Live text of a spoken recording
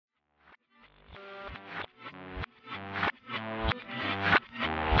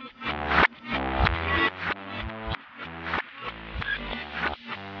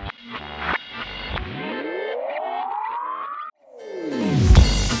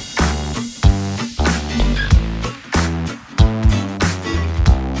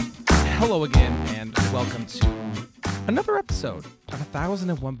episode of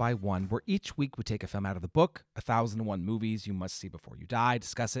 1001 by 1, where each week we take a film out of the book, 1001 Movies You Must See Before You Die,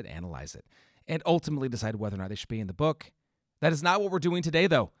 discuss it, analyze it, and ultimately decide whether or not they should be in the book. That is not what we're doing today,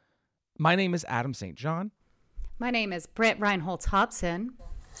 though. My name is Adam St. John. My name is Britt Reinholtz Hobson.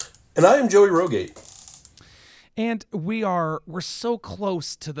 And I am Joey Rogate. And we're so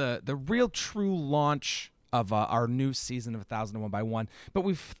close to the real true launch of our new season of 1001 by 1. But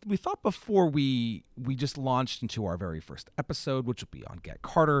we thought before we just launched into our very first episode, which will be on Get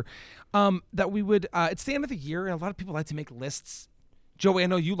Carter, that we would, it's the end of the year, and a lot of people like to make lists. Joey, I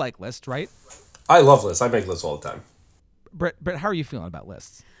know you like lists, right? I love lists. I make lists all the time. Britt, how are you feeling about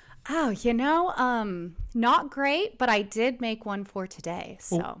lists? Oh, not great, but I did make one for today.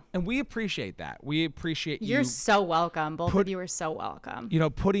 So, well, and we appreciate that. We appreciate you. You're so welcome. Both of you are so welcome. You know,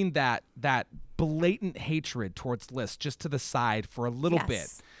 putting that blatant hatred towards lists just to the side for a little bit.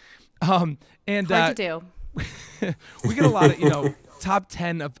 And hard to do. We get a lot of, top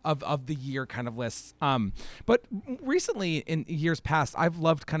 10 of the year kind of lists. But recently in years past, I've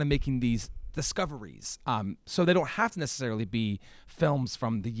loved kind of making these discoveries. So they don't have to necessarily be films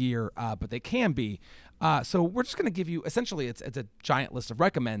from the year, but they can be. So we're just going to give you, essentially, it's a giant list of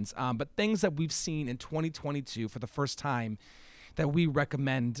recommends, but things that we've seen in 2022 for the first time that we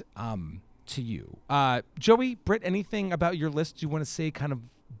recommend to you. Joey, Britt, anything about your list you want to say, kind of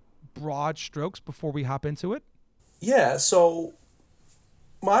broad strokes before we hop into it? Yeah, so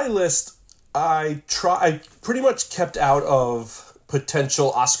my list, I pretty much kept out of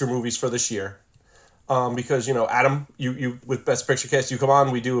potential Oscar movies for this year. Because, Adam, you with Best Picture Cast, you come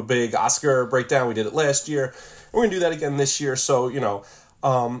on, we do a big Oscar breakdown. We did it last year. We're going to do that again this year. So,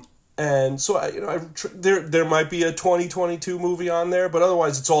 and so, there might be a 2022 movie on there, but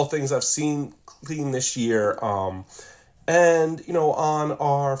otherwise it's all things I've seen clean this year. And, on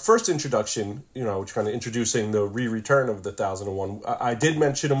our first introduction, kind of introducing the return of the 1001, I did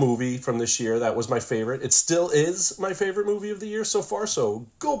mention a movie from this year that was my favorite. It still is my favorite movie of the year so far, so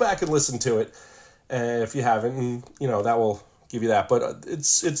go back and listen to it if you haven't, and, that will give you that. But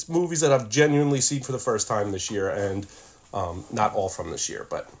it's movies that I've genuinely seen for the first time this year, and not all from this year,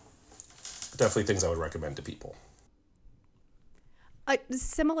 but definitely things I would recommend to people.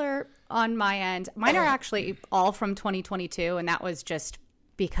 Similar on my end. Mine are actually all from 2022, and that was just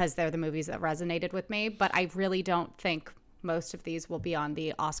because they're the movies that resonated with me. But I really don't think most of these will be on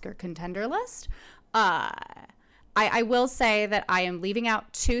the Oscar contender list. I will say that I am leaving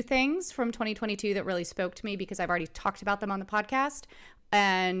out two things from 2022 that really spoke to me because I've already talked about them on the podcast.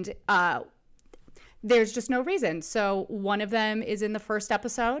 And there's just no reason. So one of them is in the first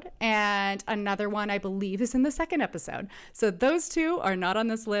episode and another one I believe is in the second episode. So those two are not on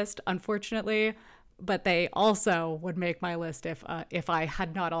this list, unfortunately, but they also would make my list if I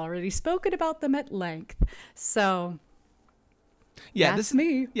had not already spoken about them at length. So yeah, that's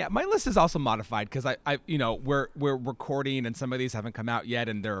me. Yeah, my list is also modified because I we're recording and some of these haven't come out yet,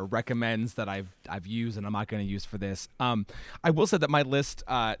 and there are recommends that I've used and I'm not going to use for this. I will say that my list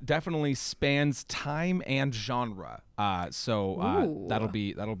definitely spans time and genre, so that'll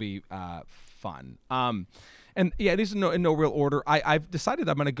be fun. And yeah, these are in no real order. I've decided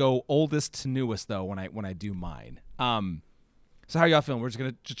I'm going to go oldest to newest though when I do mine. So how y'all feeling? We're just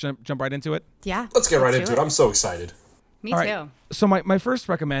going to jump right into it. Yeah, let's get right into it. I'm so excited. Me All too. Right. So my first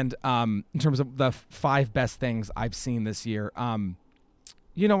recommend, in terms of the 5 best things I've seen this year, I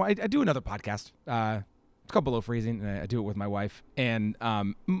do another podcast. It's called Below Freezing, and I do it with my wife. And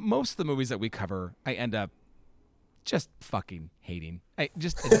most of the movies that we cover, I end up just fucking hating. I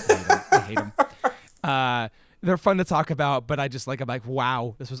just hate them. I hate them. They're fun to talk about, but I'm like,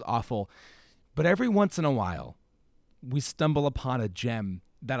 wow, this was awful. But every once in a while, we stumble upon a gem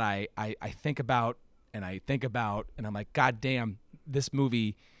that I think about. And I think about, and I'm like, God damn, this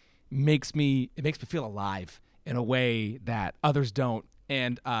movie makes me feel alive in a way that others don't.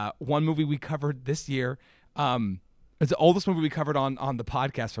 And one movie we covered this year, it's the oldest movie we covered on the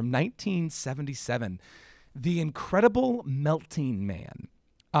podcast from 1977, The Incredible Melting Man.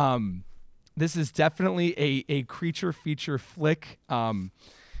 This is definitely a creature feature flick.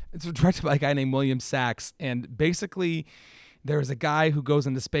 It's directed by a guy named William Sachs, and basically there's a guy who goes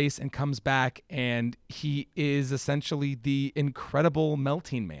into space and comes back, and he is essentially the Incredible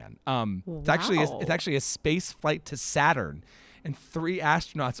Melting Man. Wow. It's actually a space flight to Saturn, and 3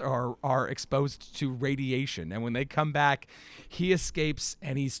 astronauts are exposed to radiation. And when they come back, he escapes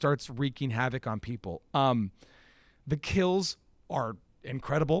and he starts wreaking havoc on people. The kills are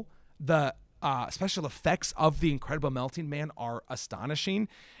incredible. The special effects of the Incredible Melting Man are astonishing.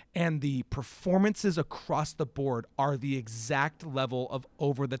 And the performances across the board are the exact level of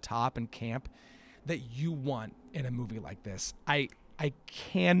over the top and camp that you want in a movie like this. I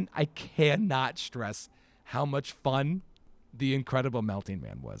cannot stress how much fun The Incredible Melting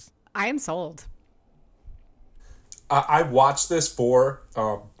Man was. I am sold. I watched this for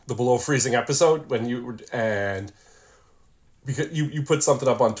the Below Freezing episode when you were, and because you put something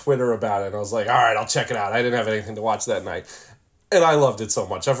up on Twitter about it, and I was like, all right, I'll check it out. I didn't have anything to watch that night, and I loved it so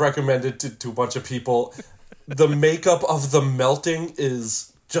much. I've recommended it to a bunch of people. The makeup of the melting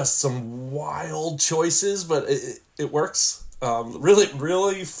is just some wild choices, but it works. Really,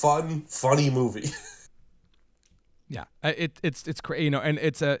 really fun, funny movie. Yeah, it's crazy, and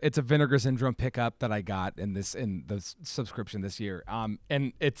it's a Vinegar Syndrome pickup that I got in the subscription this year.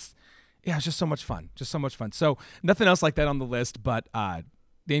 And it's just so much fun, So nothing else like that on the list, but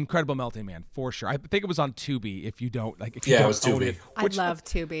The Incredible Melting Man for sure. I think it was on Tubi. If you don't it was own Tubi. it, I love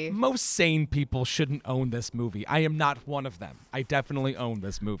Tubi. Most sane people shouldn't own this movie. I am not one of them. I definitely own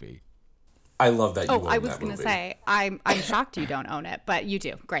this movie. I love that you own I was going to say, I'm shocked you don't own it, but you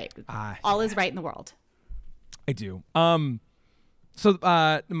do. Great. All is right in the world. I do. So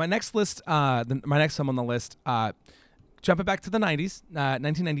my next list, my next film on the list, jumping back to the 90s,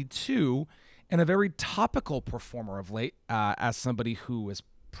 1992, and a very topical performer of late, as somebody who is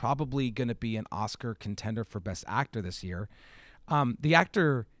probably going to be an Oscar contender for Best Actor this year. The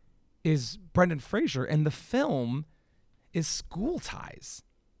actor is Brendan Fraser, and the film is School Ties.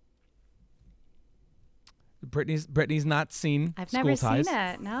 Brittany's not seen I've School never Ties. seen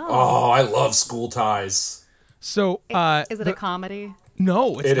it. No. Oh, I love School Ties. So is it a comedy?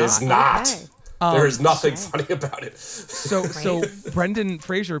 No, it's It not. is not. Okay. There is nothing funny about it. So Brendan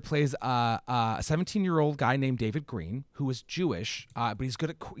Fraser plays a 17-year-old guy named David Green who is Jewish, but he's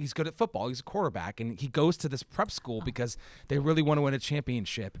good at football. He's a quarterback, and he goes to this prep school because they really want to win a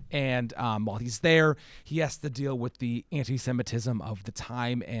championship. And while he's there, he has to deal with the anti-Semitism of the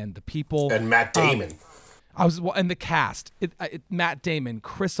time and the people. And Matt Damon. And the cast: Matt Damon,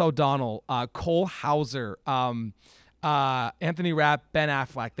 Chris O'Donnell, Cole Hauser, Anthony Rapp, Ben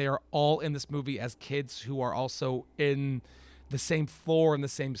Affleck. They are all in this movie as kids who are also in the same floor in the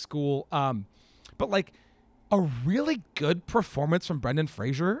same school. But like a really good performance from Brendan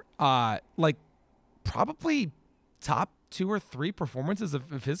Fraser. Like probably top 2 or 3 performances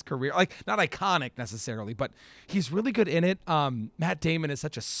of his career. Like not iconic necessarily, but he's really good in it. Matt Damon is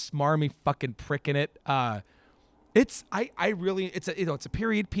such a smarmy fucking prick in it. It's a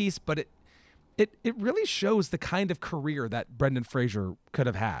period piece, but it really shows the kind of career that Brendan Fraser could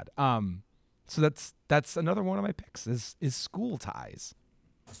have had. So that's another one of my picks is School Ties.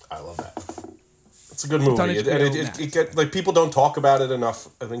 I love that. It's a good movie, It's on HBO it get like people don't talk about it enough.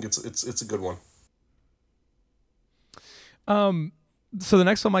 I think it's a good one. So the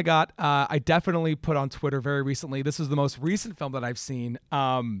next film I got, I definitely put on Twitter very recently. This is the most recent film that I've seen,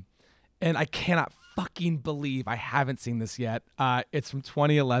 and I cannot fucking believe I haven't seen this yet. It's from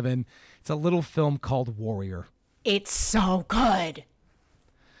 2011. It's a little film called Warrior. It's so good.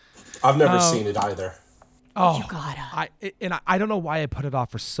 I've never seen it either. Oh, You gotta. I don't know why I put it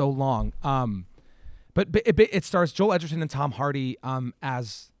off for so long. But it stars Joel Edgerton and Tom Hardy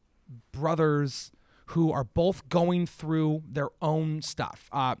as brothers who are both going through their own stuff.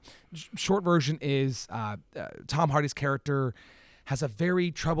 Short version is Tom Hardy's character has a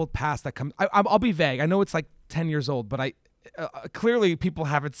very troubled past that comes. I'll be vague. I know it's like 10 years old, but I clearly people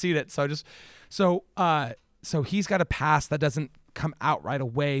haven't seen it. So he's got a past that doesn't come out right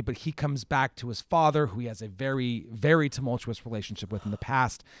away, but he comes back to his father, who he has a very, very tumultuous relationship with in the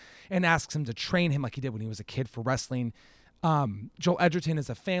past, and asks him to train him like he did when he was a kid for wrestling. Joel Edgerton is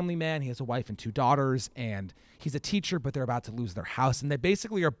a family man. He has a wife and 2 daughters, and he's a teacher, but they're about to lose their house. And they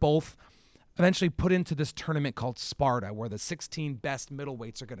basically are both eventually put into this tournament called Sparta, where the 16 best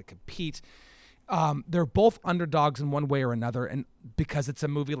middleweights are going to compete. They're both underdogs in one way or another, and because it's a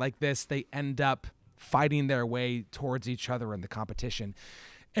movie like this, they end up fighting their way towards each other in the competition.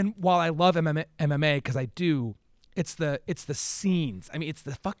 And while I love MMA, because I do, it's the scenes. I mean, it's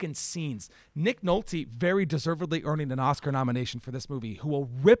the fucking scenes. Nick Nolte very deservedly earning an Oscar nomination for this movie, who will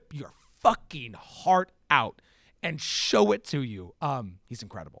rip your fucking heart out and show it to you. He's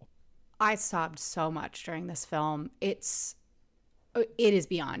incredible. I sobbed so much during this film. It is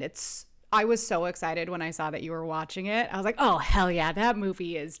beyond. I was so excited when I saw that you were watching it. I was like, oh, hell yeah, that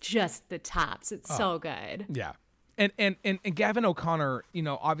movie is just the tops. It's so good. Yeah. And Gavin O'Connor,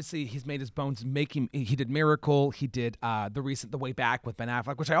 obviously he's made his bones making. He did Miracle. He did the Way Back with Ben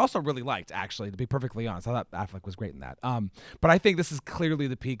Affleck, which I also really liked, actually, to be perfectly honest. I thought Affleck was great in that. But I think this is clearly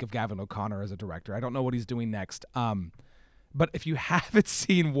the peak of Gavin O'Connor as a director. I don't know what he's doing next. But if you haven't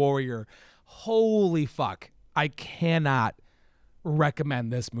seen Warrior, holy fuck, I cannot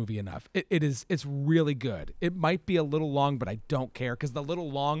recommend this movie enough. It's really good. It might be a little long, but I don't care because the little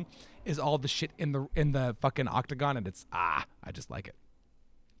long is all the shit in the fucking octagon, and I just like it.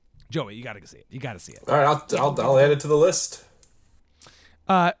 Joey, you gotta see it. You gotta see it. All right, I'll add it to the list.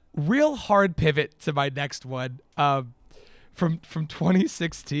 Real hard pivot to my next one. From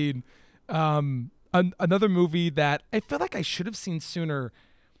 2016. Another movie that I feel like I should have seen sooner.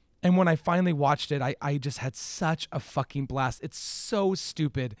 And when I finally watched it, I just had such a fucking blast. It's so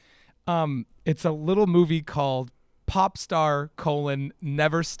stupid. It's a little movie called Pop Star: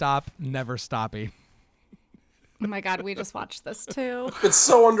 Never Stop, Never Stopping. Oh my God, we just watched this too. It's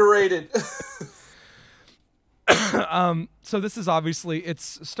so underrated. So this is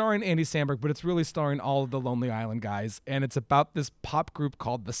it's starring Andy Samberg, but it's really starring all of the Lonely Island guys. And it's about this pop group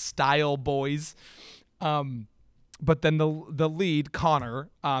called the Style Boys. But then the lead, Connor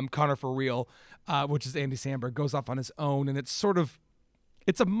for real, which is Andy Samberg, goes off on his own. And it's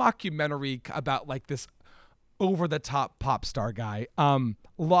a mockumentary about like this over the top pop star guy. A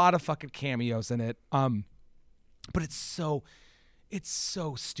lot of fucking cameos in it. But it's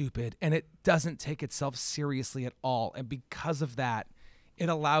so stupid, and it doesn't take itself seriously at all. And because of that, it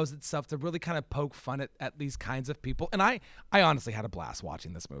allows itself to really kind of poke fun at these kinds of people. And I honestly had a blast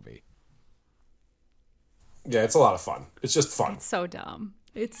watching this movie. Yeah, it's a lot of fun. It's just fun. It's so dumb.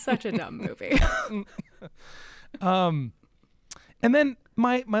 It's such a dumb movie. And then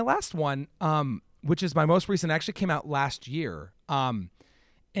my last one, which is my most recent, actually came out last year.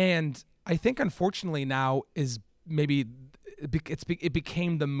 And I think unfortunately now is maybe it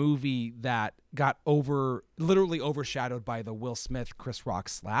became the movie that got literally overshadowed by the Will Smith Chris Rock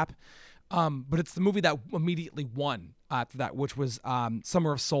slap. But it's the movie that immediately won after that, which was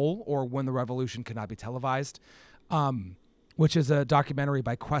Summer of Soul, or When the Revolution Could Not Be Televised, which is a documentary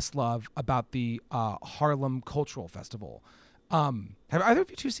by Questlove about the Harlem Cultural Festival. Have either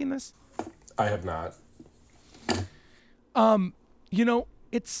of you two seen this? I have not.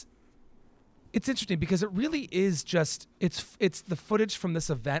 It's interesting because it really is just it's the footage from this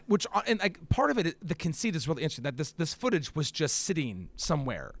event, which, and like part of it, the conceit is really interesting that this footage was just sitting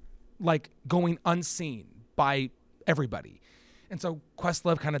somewhere, like going unseen by everybody. And so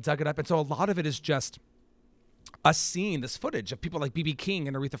Questlove kind of dug it up, and so a lot of it is just us seeing this footage of people like B.B. King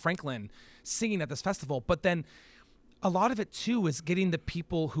and Aretha Franklin singing at this festival. But then a lot of it too is getting the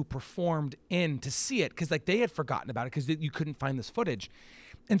people who performed in to see it, because like they had forgotten about it because you couldn't find this footage.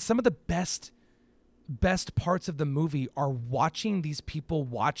 And some of the best parts of the movie are watching these people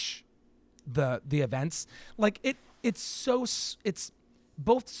watch the events. Like it's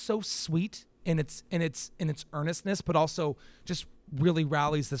both so sweet in its earnestness, but also just really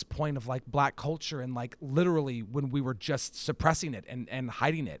rallies this point of like black culture and like literally when we were just suppressing it and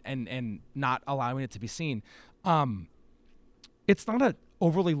hiding it and not allowing it to be seen. It's not an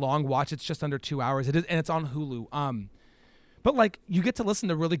overly long watch. It's just under 2 hours. It is, and it's on Hulu. But like you get to listen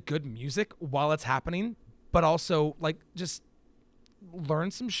to really good music while it's happening, but also like just learn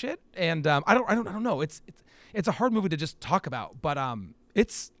some shit. And I don't know. It's a hard movie to just talk about, but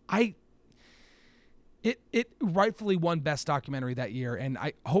it rightfully won Best Documentary that year, and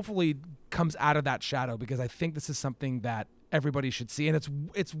I hopefully comes out of that shadow, because I think this is something that everybody should see,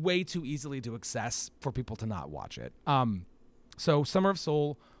 and it's way too easily to access for people to not watch it. So Summer of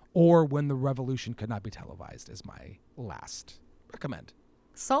Soul or When the Revolution Could Not Be Televised is my last recommend.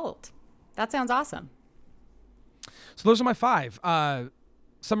 Sold. That sounds awesome. So those are my 5.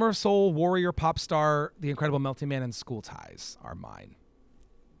 Summer of Soul, Warrior, Pop Star, The Incredible Melting Man, and School Ties are mine.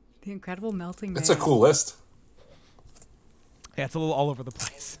 The Incredible Melting Man. That's a cool list. Yeah, it's a little all over the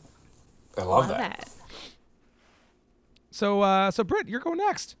place. I love that. So Britt, you're going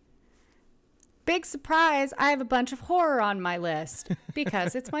next. Big surprise, I have a bunch of horror on my list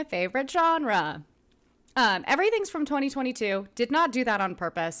because it's my favorite genre. Everything's from 2022. Did not do that on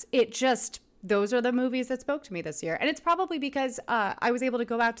purpose. Those are the movies that spoke to me this year. And it's probably because I was able to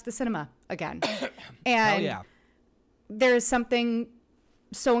go out to the cinema again. And Hell yeah. There's something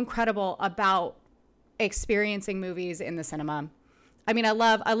so incredible about experiencing movies in the cinema. I mean, I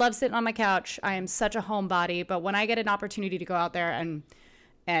love sitting on my couch. I am such a homebody, but when I get an opportunity to go out there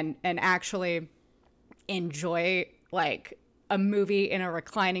and actually enjoy like a movie in a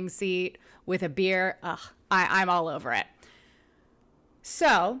reclining seat with a beer, I'm all over it.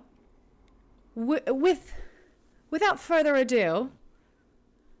 So, without further ado,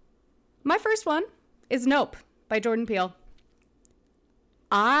 my first one is Nope by Jordan Peele.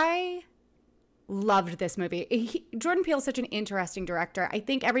 I loved this movie. Jordan Peele is such an interesting director. I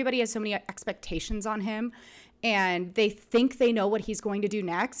think everybody has so many expectations on him, and they think they know what he's going to do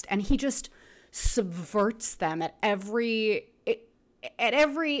next, and he just subverts them at every at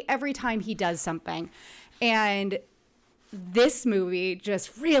every time he does something. And this movie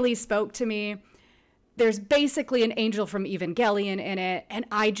just really spoke to me. There's basically an angel from Evangelion in it, and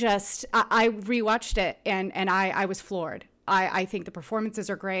I rewatched it and I was floored. I think the performances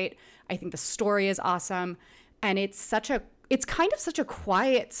are great. I think the story is awesome, and it's kind of such a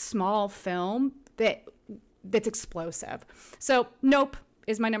quiet, small film that's explosive. So Nope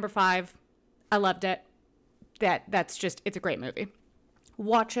is my number 5. I loved it. It's a great movie.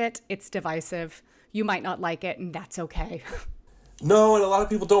 Watch it. It's divisive. You might not like it, and that's okay. No, and a lot of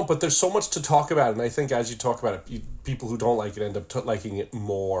people don't, but there's so much to talk about, and I think as you talk about it, people who don't like it end up liking it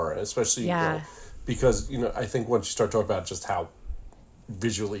more, especially because I think once you start talking about just how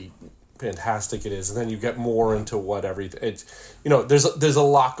visually fantastic it is, and then you get more into what everything it's there's a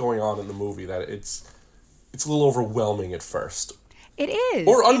lot going on in the movie that it's a little overwhelming at first. It is.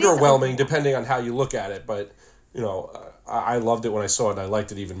 Or underwhelming, depending on how you look at it, but I loved it when I saw it, and I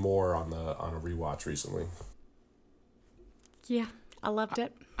liked it even more on a rewatch recently. Yeah, I loved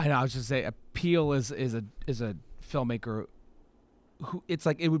it. I know. I was just say Peele is a filmmaker who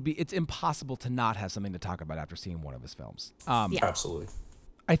it's impossible to not have something to talk about after seeing one of his films. Absolutely.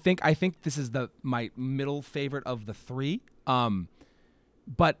 I think this is my middle favorite of the 3.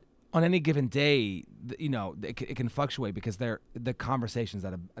 But on any given day, it can fluctuate because the conversations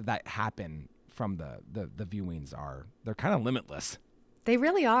that happen from the viewings they're kind of limitless. They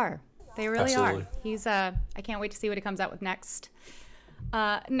really are. They really Absolutely. are. He's I can't wait to see what he comes out with next.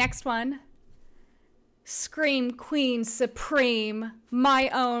 Next one. Scream Queen Supreme, my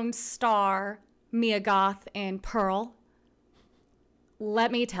own star, Mia Goth in Pearl.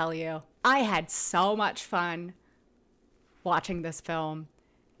 Let me tell you, I had so much fun watching this film.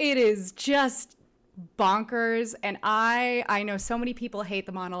 It is just bonkers, and I know so many people hate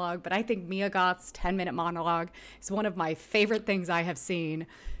the monologue, but I think Mia Goth's 10-minute monologue is one of my favorite things I have seen.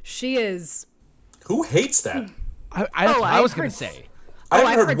 She is... Who hates that? I was going to say. I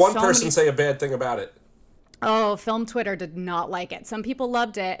haven't heard one person say a bad thing about it. Oh, Film Twitter did not like it. Some people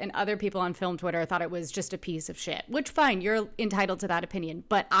loved it, and other people on Film Twitter thought it was just a piece of shit, which fine, you're entitled to that opinion,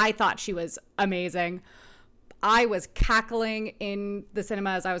 but I thought she was amazing. I was cackling in the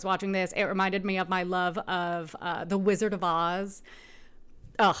cinema as I was watching this. It reminded me of my love of The Wizard of Oz.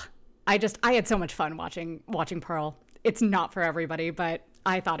 Ugh, I had so much fun watching Pearl. It's not for everybody, but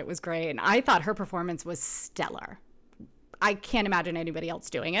I thought it was great, and I thought her performance was stellar. I can't imagine anybody else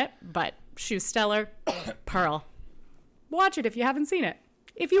doing it, but she was stellar. Pearl. Watch it if you haven't seen it,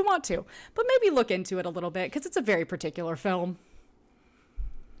 if you want to, but maybe look into it a little bit because it's a very particular film.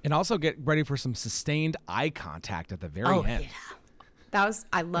 And also get ready for some sustained eye contact at the very end. Yeah.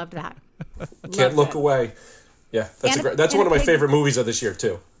 I loved that. Can't look away. Yeah, that's one of my favorite movies of this year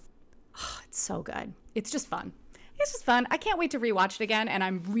too. Oh, it's so good. It's just fun. It's just fun. I can't wait to rewatch it again, and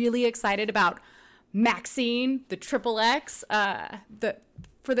I'm really excited about Maxine, the XXX,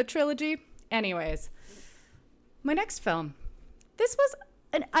 for the trilogy. Anyways, my next film. This was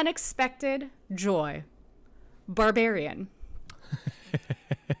an unexpected joy. Barbarian.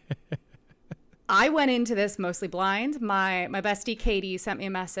 I went into this mostly blind. My bestie Katie sent me a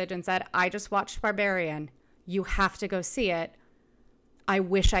message and said, I just watched Barbarian. You have to go see it. I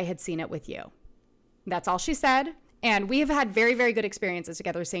wish I had seen it with you. That's all she said. And we have had very, very good experiences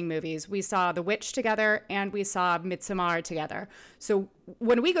together seeing movies. We saw The Witch together and we saw Midsommar together. So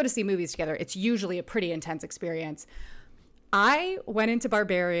when we go to see movies together, it's usually a pretty intense experience. I went into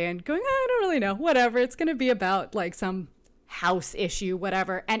Barbarian going, I don't really know, whatever. It's going to be about like some house issue,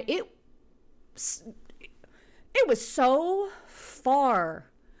 whatever. And it was so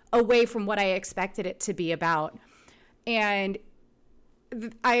far away from what I expected it to be about. And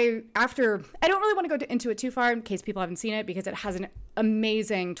I don't really want to go into it too far in case people haven't seen it because it has an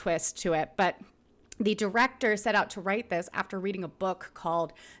amazing twist to it. But the director set out to write this after reading a book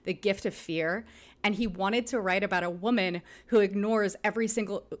called The Gift of Fear. And he wanted to write about a woman who ignores every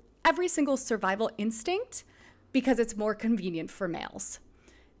single survival instinct because it's more convenient for males.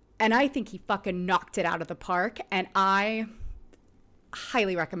 And I think he fucking knocked it out of the park. And I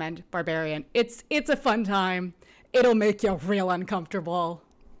highly recommend Barbarian. It's a fun time. It'll make you real uncomfortable.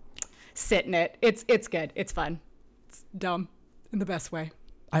 Sit in it. It's good. It's fun. It's dumb in the best way.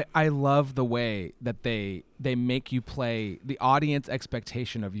 I love the way that they make you play the audience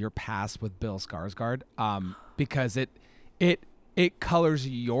expectation of your past with Bill Skarsgård, because it colors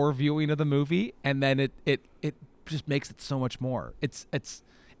your viewing of the movie, and then it just makes it so much more. It's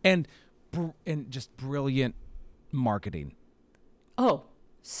just brilliant marketing. Oh,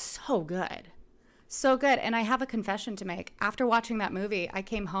 so good. So good. And I have a confession to make. After watching that movie, I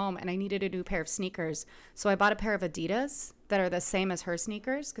came home and I needed a new pair of sneakers. So I bought a pair of Adidas that are the same as her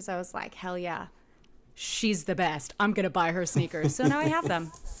sneakers because I was like, hell yeah, she's the best. I'm going to buy her sneakers. So now I have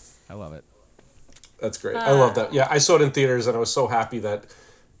them. I love it. That's great. I love that. Yeah, I saw it in theaters, and I was so happy that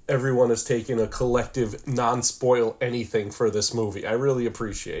everyone has taken a collective non-spoil anything for this movie. I really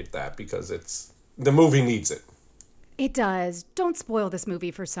appreciate that because the movie needs it. It does. Don't spoil this movie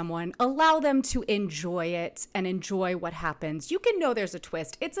for someone. Allow them to enjoy it and enjoy what happens. You can know there's a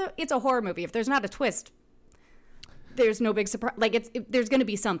twist. It's a horror movie. If there's not a twist, there's no big surprise. Like there's going to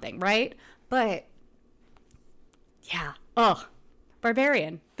be something, right? But yeah. Ugh.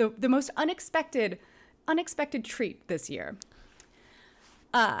 Barbarian. The most unexpected treat this year.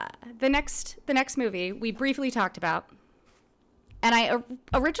 The next movie we briefly talked about, and I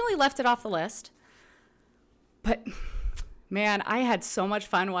originally left it off the list, but man, I had so much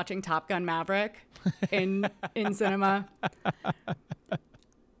fun watching Top Gun Maverick in cinema.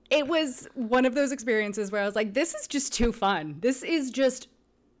 It was one of those experiences where I was like, this is just too fun. This is just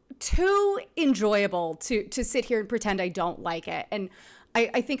too enjoyable to sit here and pretend I don't like it. And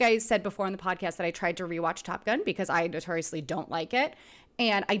I think I said before on the podcast that I tried to rewatch Top Gun because I notoriously don't like it.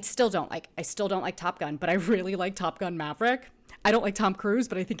 And I still don't like Top Gun, but I really like Top Gun Maverick. I don't like Tom Cruise,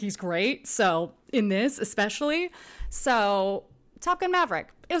 but I think he's great. So in this especially. So Top Gun Maverick,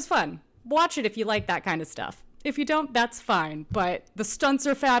 it was fun. Watch it if you like that kind of stuff. If you don't, that's fine. But the stunts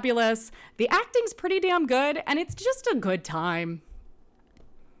are fabulous. The acting's pretty damn good. And it's just a good time.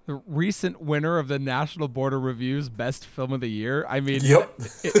 The recent winner of the National Board of Review's Best Film of the Year. I mean, Yep.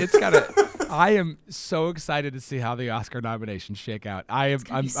 It's got a. I am so excited to see how the Oscar nominations shake out. I'm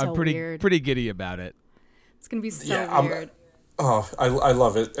pretty giddy about it. It's gonna be so weird. I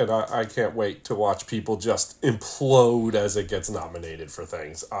love it, and I can't wait to watch people just implode as it gets nominated for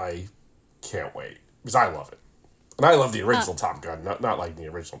things. I can't wait because I love it. And I love the original Top Gun, not like the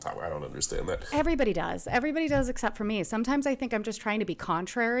original Top Gun. I don't understand that. Everybody does. Everybody does except for me. Sometimes I think I'm just trying to be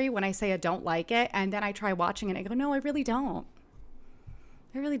contrary when I say I don't like it, and then I try watching it and I go, no, I really don't.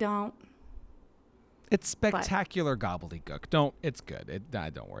 I really don't. It's spectacular gobbledygook. It's good.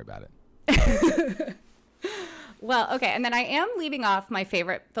 Don't worry about it. Well, okay, and then I am leaving off my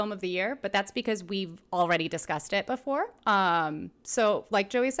favorite film of the year, but that's because we've already discussed it before. So, like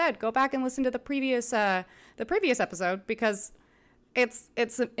Joey said, go back and listen to the previous episode because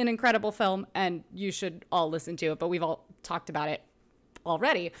it's an incredible film, and you should all listen to it. But we've all talked about it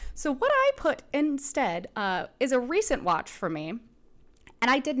already. So, what I put instead is a recent watch for me, and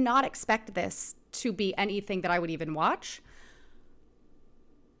I did not expect this to be anything that I would even watch.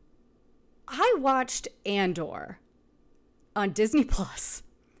 I watched Andor on Disney Plus.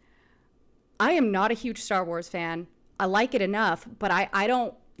 I am not a huge Star Wars fan. I like it enough, but I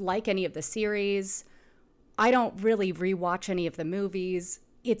don't like any of the series. I don't really rewatch any of the movies.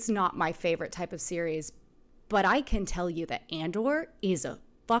 It's not my favorite type of series. But I can tell you that Andor is a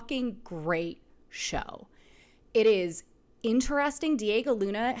fucking great show. It is interesting. Diego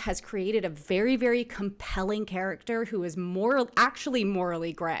Luna has created a very, very compelling character who is actually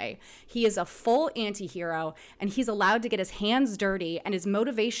morally gray. He is a full anti-hero, and he's allowed to get his hands dirty, and his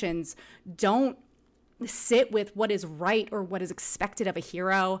motivations don't sit with what is right or what is expected of a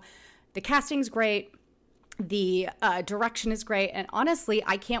hero. The casting's great. The direction is great. And honestly,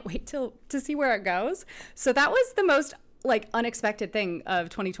 I can't wait to see where it goes. So that was the most unexpected thing of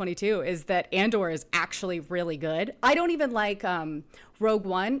 2022 is that Andor is actually really good. I don't even like Rogue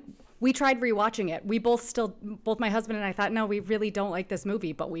One. We tried rewatching it. We both my husband and I thought, no, we really don't like this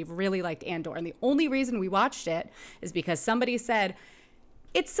movie, but we really liked Andor. And the only reason we watched it is because somebody said,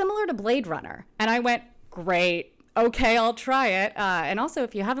 it's similar to Blade Runner. And I went, great. Okay, I'll try it. And also,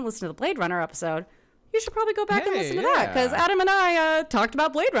 if you haven't listened to the Blade Runner episode, you should probably go back and listen to that because Adam and I talked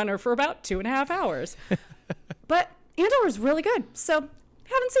about Blade Runner for about 2.5 hours. But Andor is really good. So,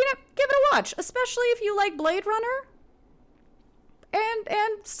 haven't seen it? Give it a watch, especially if you like Blade Runner and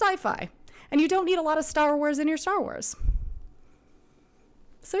sci-fi. And you don't need a lot of Star Wars in your Star Wars.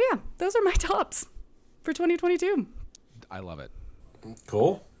 So, yeah, those are my tops for 2022. I love it.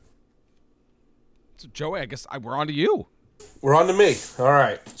 Cool. So, Joey, I guess we're on to you. We're on to me. All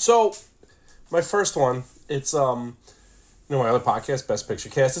right. So, my first one, it's my other podcast, Best Picture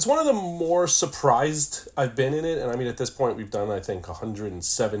Cast. It's one of the more surprised I've been in it. And I mean, at this point, we've done, I think,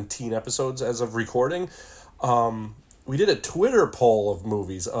 117 episodes as of recording. We did a Twitter poll of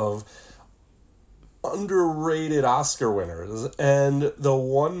movies of underrated Oscar winners. And the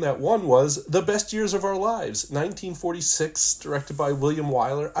one that won was The Best Years of Our Lives, 1946, directed by William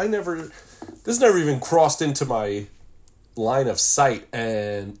Wyler. This never even crossed into my line of sight.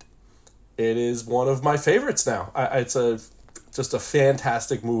 And it is one of my favorites now. It's just a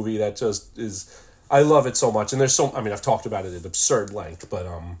fantastic movie that just is. I love it so much, and I've talked about it at absurd length, but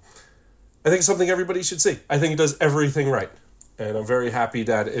I think it's something everybody should see. I think it does everything right, and I'm very happy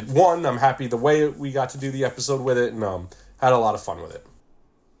that it won. I'm happy the way we got to do the episode with it, and had a lot of fun with it.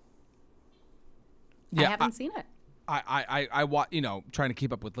 Yeah, I haven't seen it. I trying to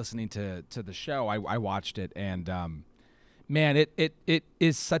keep up with listening to the show. I watched it, and man, it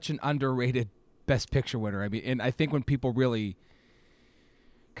is such an underrated Best Picture winner. I mean, and I think when people really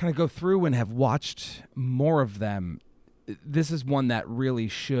kind of go through and have watched more of them, this is one that really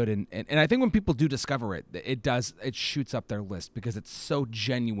should. And I think when people do discover it, it shoots up their list because it's so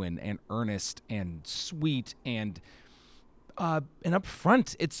genuine and earnest and sweet and up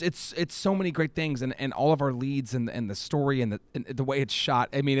front. It's so many great things, and all of our leads and the story and the way it's shot.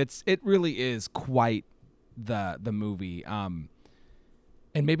 I mean, it really is quite the movie.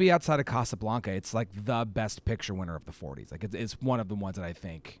 And maybe outside of Casablanca, it's like the Best Picture winner of the 40s. Like it's one of the ones that I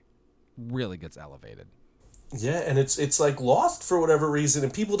think really gets elevated. Yeah, and it's like lost for whatever reason,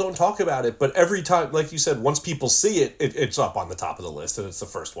 and people don't talk about it. But every time, like you said, once people see it, it's up on the top of the list, and it's the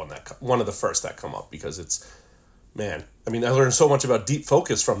first one one of the first that come up because it's, man. I mean, I learned so much about deep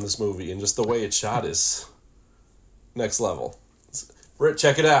focus from this movie, and just the way it's shot is next level. Britt,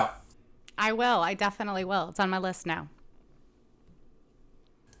 check it out. I will. I definitely will. It's on my list now.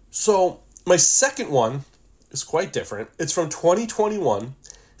 So, my second one is quite different. It's from 2021,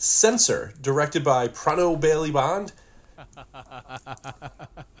 Censor, directed by Prano Bailey Bond.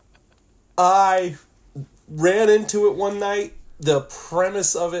 I ran into it one night. The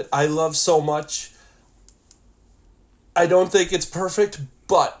premise of it, I love so much. I don't think it's perfect,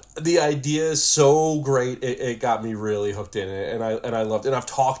 but the idea is so great. It got me really hooked in it, and I loved it. And I've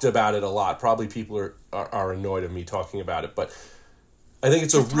talked about it a lot. Probably people are annoyed of me talking about it, but I think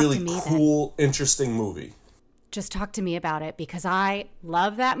it's a really cool, interesting movie. Just talk to me about it because I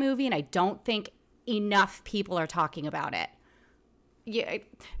love that movie and I don't think enough people are talking about it. Yeah,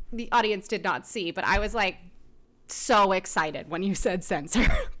 the audience did not see, but I was like so excited when you said Censor.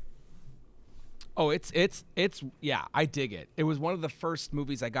 Oh, it's yeah, I dig it. It was one of the first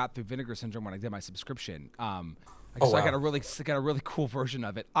movies I got through Vinegar Syndrome when I did my subscription. I got a really cool version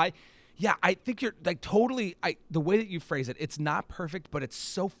of it. Yeah, I think you're like totally. The way that you phrase it, it's not perfect, but it's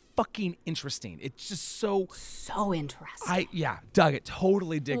so fucking interesting. It's just so interesting. Dug it.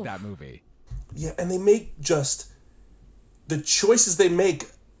 Totally dig that movie. Yeah, and they make just the choices they make.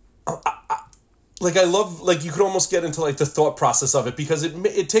 I love, like, you could almost get into like the thought process of it because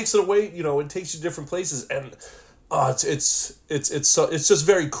it takes it away. You know, it takes you to different places, and it's just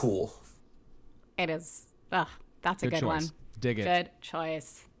very cool. It is. That's a good one. Dig it. Good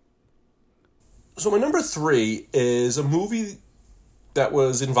choice. So my number 3 is a movie that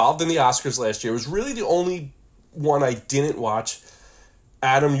was involved in the Oscars last year. It was really the only one I didn't watch.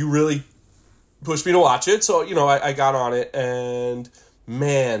 Adam, you really pushed me to watch it, so, I got on it, and,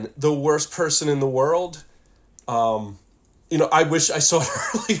 man, The Worst Person in the World. I wish I saw it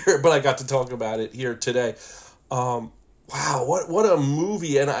earlier, but I got to talk about it here today. Wow, what a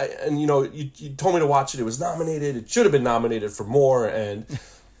movie, and you told me to watch it. It was nominated. It should have been nominated for more, and...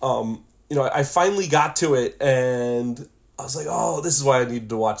 I finally got to it, and I was like, oh, this is why I needed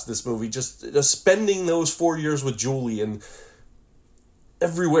to watch this movie. Just spending those 4 years with Julie, and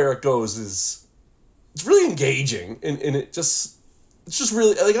everywhere it goes it's really engaging, and it's just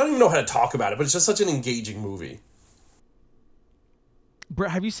really, like, I don't even know how to talk about it, but it's just such an engaging movie.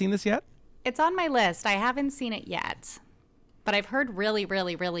 Brett, have you seen this yet? It's on my list. I haven't seen it yet, but I've heard really,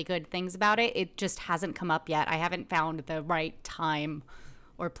 really, really good things about it. It just hasn't come up yet. I haven't found the right time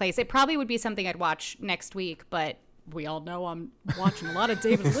or place. It probably would be something I'd watch next week, but we all know I'm watching a lot of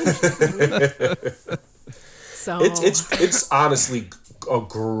David Lynch next week. So it's honestly a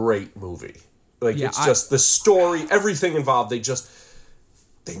great movie. Like, yeah, it's just the story, everything involved. They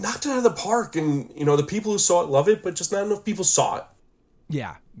knocked it out of the park, and the people who saw it love it, but just not enough people saw it.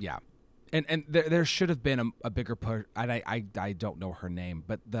 Yeah. And there should have been a bigger push. I don't know her name,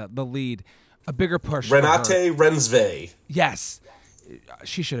 but the lead, a bigger push. Renate Reinsve. Yes.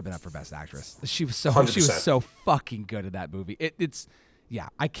 She should have been up for Best Actress. She was 100%. so fucking good at that movie.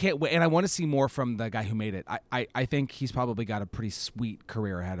 I can't wait, and I want to see more from the guy who made it. I think he's probably got a pretty sweet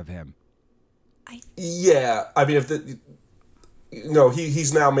career ahead of him. Yeah, I mean,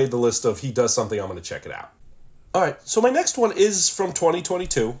 he's now made the list of he does something, I'm going to check it out. All right, so my next one is from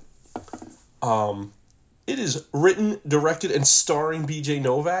 2022. It is written, directed, and starring B.J.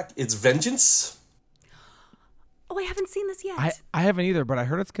 Novak. It's Vengeance. Oh, I haven't seen this yet. I haven't either, but I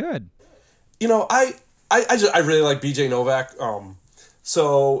heard it's good. I really like B.J. Novak.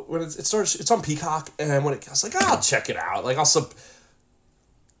 So when it starts, it's on Peacock, and when I was like, I'll check it out. Like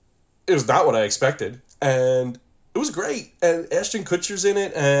it was not what I expected, and it was great. And Ashton Kutcher's in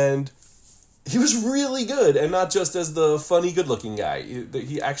it, and he was really good, and not just as the funny, good-looking guy.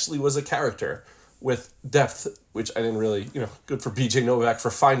 He actually was a character with depth, which I didn't really, good for BJ Novak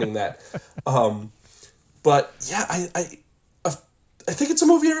for finding that. But yeah, I think it's a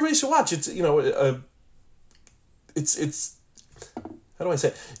movie everybody should watch. It's it's how do I say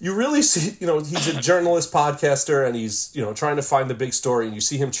it? You really see, he's a journalist, podcaster, and he's, trying to find the big story, and you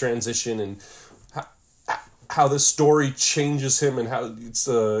see him transition and how the story changes him, and how it's,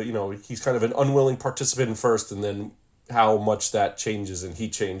 he's kind of an unwilling participant first, and then how much that changes and he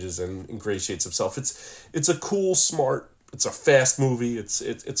changes and ingratiates himself. It's a cool, smart, it's a fast movie.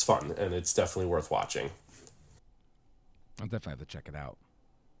 It's fun, and it's definitely worth watching. I'll definitely have to check it out.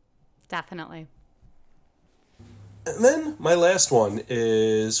 Definitely. And then my last one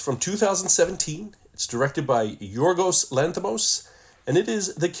is from 2017. It's directed by Yorgos Lanthimos, and it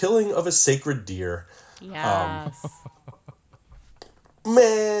is The Killing of a Sacred Deer. Yes.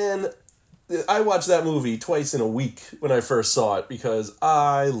 Man, I watched that movie twice in a week when I first saw it because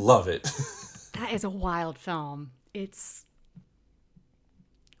I love it. That is a wild film. It's...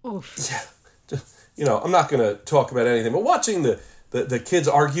 Oof. Yeah. I'm not going to talk about anything, but watching the kids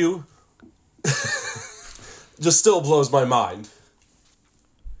argue just still blows my mind.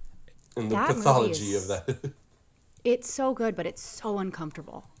 And the pathology of that. It's so good, but it's so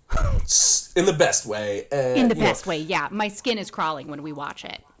uncomfortable. In the best way. And, in the best way, yeah. My skin is crawling when we watch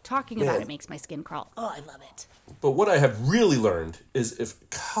it. Talking about it makes my skin crawl. Oh, I love it. But what I have really learned is if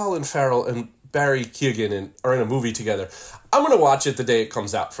Colin Farrell and Barry Keoghan are in a movie together, I'm going to watch it the day it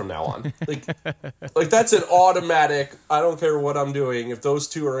comes out from now on. Like that's an automatic, I don't care what I'm doing. If those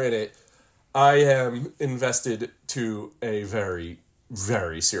two are in it, I am invested to a very,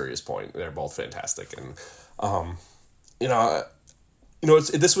 very serious point. They're both fantastic. And,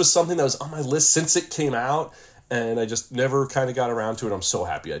 this was something that was on my list since it came out, and I just never kind of got around to it. I'm so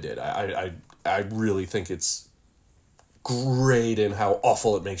happy I did. I really think it's great in how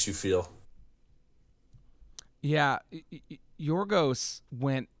awful it makes you feel. Yeah, Yorgos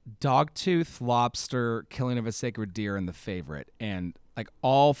went Dogtooth, Lobster, Killing of a Sacred Deer, and The Favorite, and like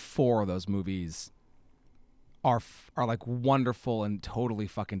all four of those movies are like wonderful in totally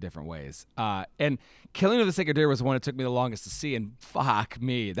fucking different ways. And Killing of the Sacred Deer was the one it took me the longest to see, and fuck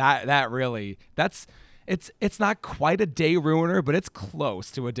me, it's not quite a day ruiner, but it's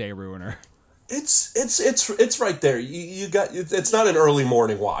close to a day ruiner. It's right there. You got, it's not an early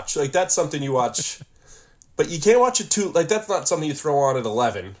morning watch. Like that's something you watch, but you can't watch it too. Like that's not something you throw on at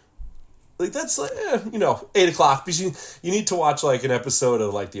 11. Like that's like 8 o'clock because you need to watch like an episode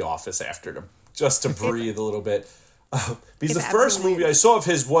of like The Office after just to breathe a little bit. Because the first movie I saw of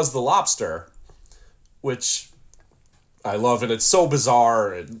his was The Lobster, which I love, and it's so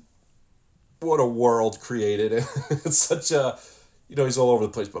bizarre and what a world created. It's such a, he's all over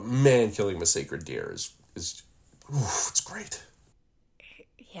the place, but man, Killing a Sacred Deer is it's great.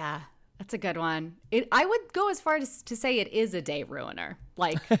 Yeah, that's a good one. I would go as far as to say it is a day ruiner.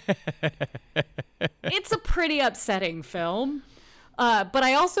 Like, it's a pretty upsetting film. But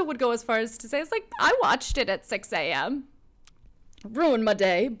I also would go as far as to say it's like, I watched it at 6 a.m. Ruined my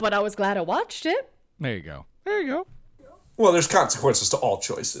day, but I was glad I watched it. There you go. Well, there's consequences to all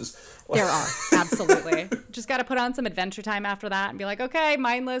choices. There are, absolutely. Just got to put on some Adventure Time after that and be like, okay,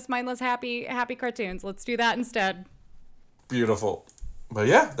 mindless, happy cartoons. Let's do that instead. Beautiful. But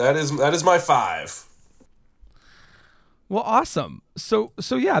yeah, that is my 5. Well, awesome. So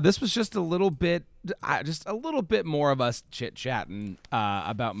yeah, this was just a little bit more of us chit-chatting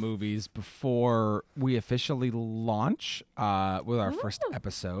about movies before we officially launch with our first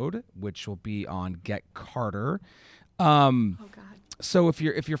episode, which will be on Get Carter. Oh God. So if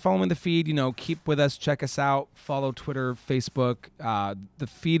you're following the feed, keep with us, check us out, follow Twitter, Facebook. The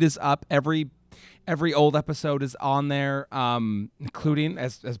feed is up. Every old episode is on there, including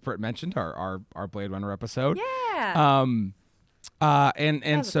as Britt mentioned, our Blade Runner episode. Yeah.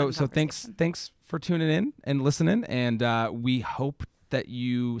 So thanks for tuning in and listening, and we hope that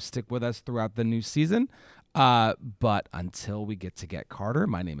you stick with us throughout the new season. But until we get to Get Carter,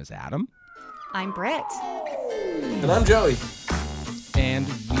 my name is Adam. I'm Britt. And I'm Joey. And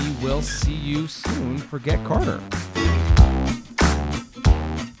we will see you soon for Get Carter.